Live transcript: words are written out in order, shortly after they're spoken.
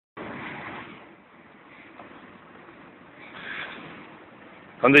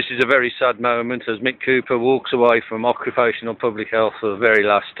And this is a very sad moment as Mick Cooper walks away from occupational public health for the very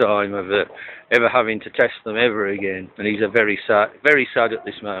last time of ever having to test them ever again. And he's very sad at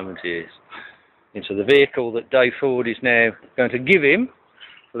this moment, he is. Into the vehicle that Dave Ford is now going to give him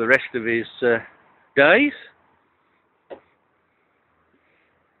for the rest of his days,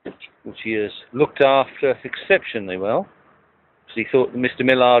 which he has looked after exceptionally well, because he thought that Mr.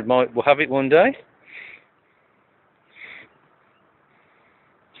 Millard might have it one day.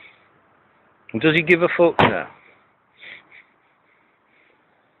 And does he give a fuck now?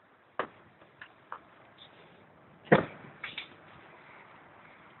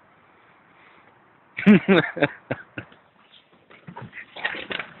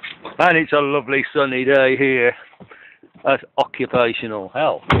 And it's a lovely sunny day here at Occupational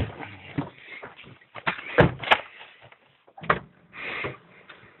Health.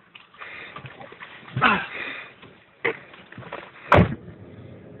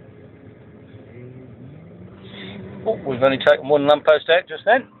 Oh, we've only taken one lamppost out just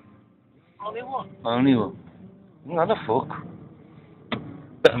then. Only one? Only one. Not a fuck.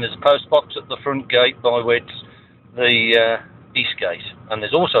 And there's a post box at the front gate by where it's the east gate. And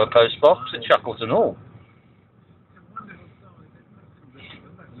there's also a post box at Shackleton Hall.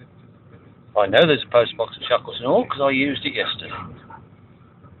 I know there's a post box at Shackleton Hall because I used it yesterday.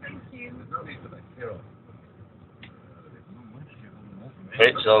 Thank you.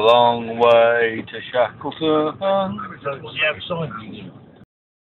 It's a long way to Shackleton. So, yeah, signs.